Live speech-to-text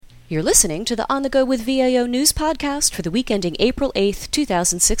You're listening to the On the Go with VAO News podcast for the week ending April 8th,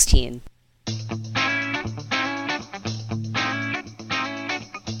 2016.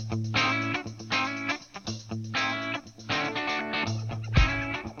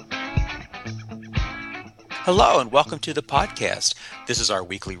 Hello and welcome to the podcast. This is our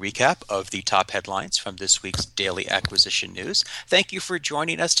weekly recap of the top headlines from this week's daily acquisition news. Thank you for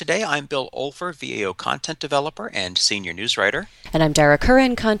joining us today. I'm Bill Olver, VAO content developer and senior news writer. And I'm Dara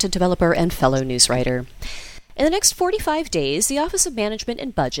Curran, content developer and fellow news writer. In the next 45 days, the Office of Management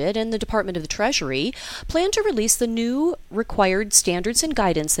and Budget and the Department of the Treasury plan to release the new required standards and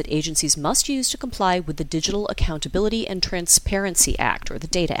guidance that agencies must use to comply with the Digital Accountability and Transparency Act, or the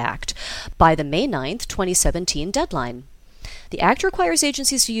DATA Act, by the May 9th, 2017 deadline. The Act requires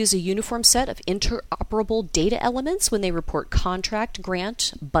agencies to use a uniform set of interoperable data elements when they report contract,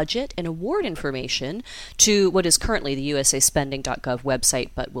 grant, budget, and award information to what is currently the usaspending.gov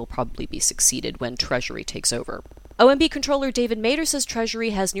website, but will probably be succeeded when Treasury takes over. OMB Controller David Mader says Treasury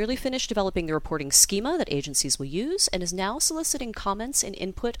has nearly finished developing the reporting schema that agencies will use and is now soliciting comments and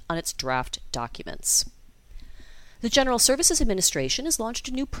input on its draft documents. The General Services Administration has launched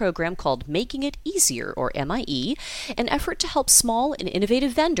a new program called Making It Easier, or MIE, an effort to help small and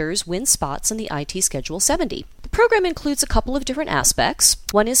innovative vendors win spots in the IT Schedule 70. The program includes a couple of different aspects.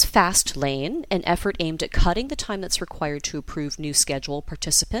 One is Fast Lane, an effort aimed at cutting the time that's required to approve new schedule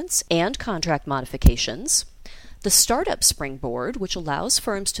participants and contract modifications. The Startup Springboard, which allows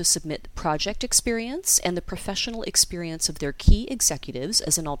firms to submit project experience and the professional experience of their key executives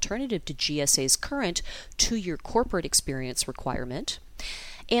as an alternative to GSA's current 2-year corporate experience requirement.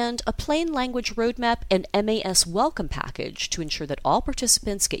 And a plain language roadmap and MAS welcome package to ensure that all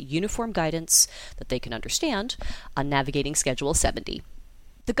participants get uniform guidance that they can understand on navigating Schedule 70.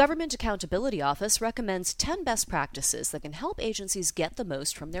 The Government Accountability Office recommends 10 best practices that can help agencies get the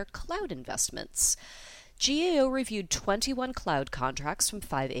most from their cloud investments. GAO reviewed 21 cloud contracts from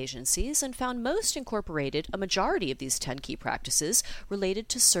 5 agencies and found most incorporated a majority of these 10 key practices related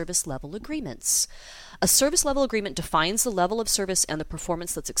to service-level agreements. A service-level agreement defines the level of service and the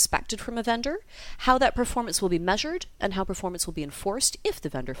performance that's expected from a vendor, how that performance will be measured, and how performance will be enforced if the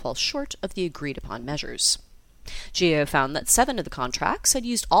vendor falls short of the agreed-upon measures. GAO found that 7 of the contracts had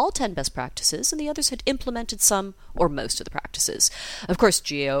used all 10 best practices and the others had implemented some or most of the practices. Of course,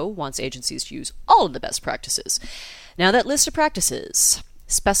 GAO wants agencies to use all of the best practices. Now that list of practices: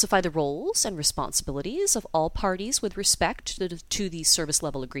 specify the roles and responsibilities of all parties with respect to the service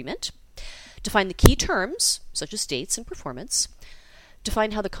level agreement. Define the key terms, such as dates and performance.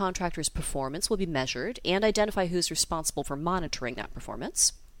 Define how the contractor's performance will be measured and identify who is responsible for monitoring that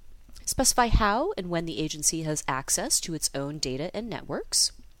performance. Specify how and when the agency has access to its own data and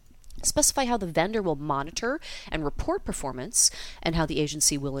networks. Specify how the vendor will monitor and report performance and how the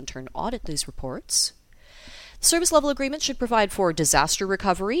agency will in turn audit these reports. The service level agreement should provide for disaster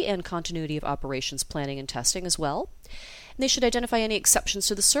recovery and continuity of operations planning and testing as well. And they should identify any exceptions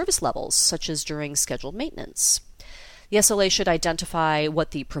to the service levels, such as during scheduled maintenance. The SLA should identify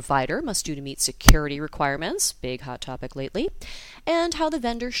what the provider must do to meet security requirements, big hot topic lately, and how the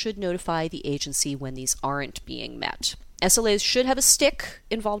vendor should notify the agency when these aren't being met. SLAs should have a stick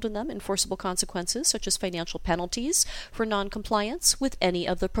involved in them, enforceable consequences such as financial penalties for noncompliance with any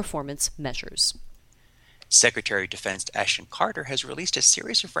of the performance measures. Secretary of Defense Ashton Carter has released a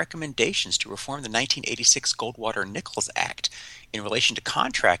series of recommendations to reform the 1986 Goldwater-Nichols Act. In relation to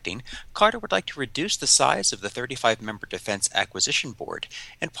contracting, Carter would like to reduce the size of the 35-member Defense Acquisition Board,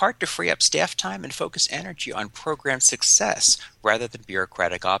 in part to free up staff time and focus energy on program success rather than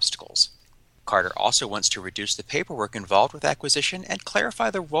bureaucratic obstacles. Carter also wants to reduce the paperwork involved with acquisition and clarify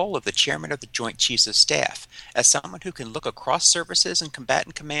the role of the chairman of the Joint Chiefs of Staff as someone who can look across services and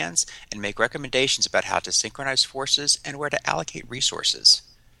combatant commands and make recommendations about how to synchronize forces and where to allocate resources.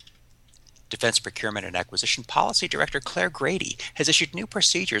 Defense Procurement and Acquisition Policy Director Claire Grady has issued new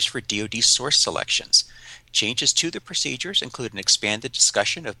procedures for DoD source selections. Changes to the procedures include an expanded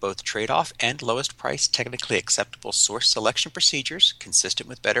discussion of both trade-off and lowest price technically acceptable source selection procedures consistent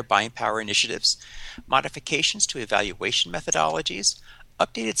with better buying power initiatives, modifications to evaluation methodologies,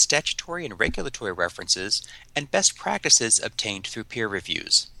 updated statutory and regulatory references, and best practices obtained through peer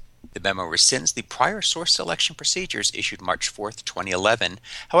reviews. The memo rescinds the prior source selection procedures issued March 4, 2011.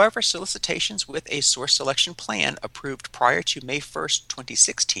 However, solicitations with a source selection plan approved prior to May 1,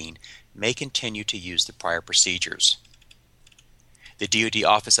 2016 may continue to use the prior procedures. The DoD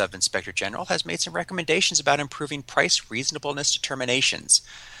Office of Inspector General has made some recommendations about improving price reasonableness determinations.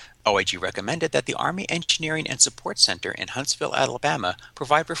 OIG recommended that the Army Engineering and Support Center in Huntsville, Alabama,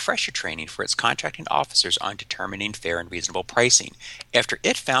 provide refresher training for its contracting officers on determining fair and reasonable pricing, after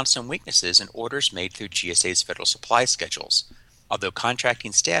it found some weaknesses in orders made through GSA's federal supply schedules. Although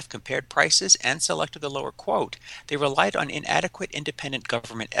contracting staff compared prices and selected the lower quote, they relied on inadequate independent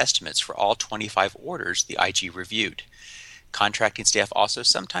government estimates for all 25 orders the IG reviewed. Contracting staff also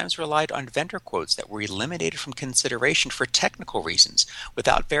sometimes relied on vendor quotes that were eliminated from consideration for technical reasons,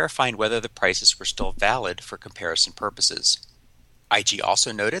 without verifying whether the prices were still valid for comparison purposes. IG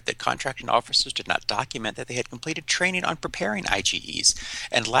also noted that contracting officers did not document that they had completed training on preparing IGEs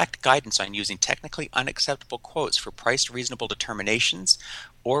and lacked guidance on using technically unacceptable quotes for price reasonable determinations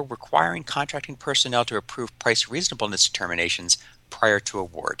or requiring contracting personnel to approve price reasonableness determinations prior to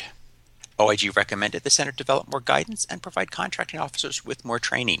award. OIG recommended the Center develop more guidance and provide contracting officers with more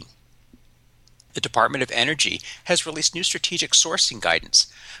training. The Department of Energy has released new strategic sourcing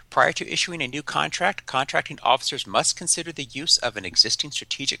guidance. Prior to issuing a new contract, contracting officers must consider the use of an existing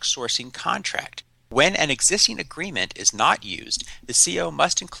strategic sourcing contract. When an existing agreement is not used, the CO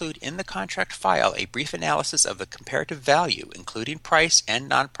must include in the contract file a brief analysis of the comparative value, including price and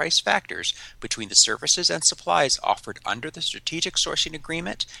non-price factors, between the services and supplies offered under the strategic sourcing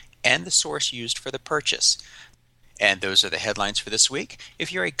agreement and the source used for the purchase. And those are the headlines for this week.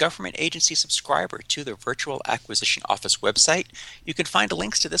 If you're a government agency subscriber to the Virtual Acquisition Office website, you can find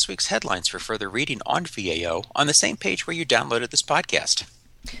links to this week's headlines for further reading on VAO on the same page where you downloaded this podcast.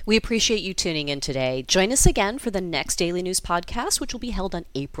 We appreciate you tuning in today. Join us again for the next Daily News podcast, which will be held on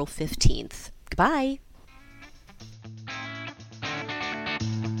April 15th. Goodbye.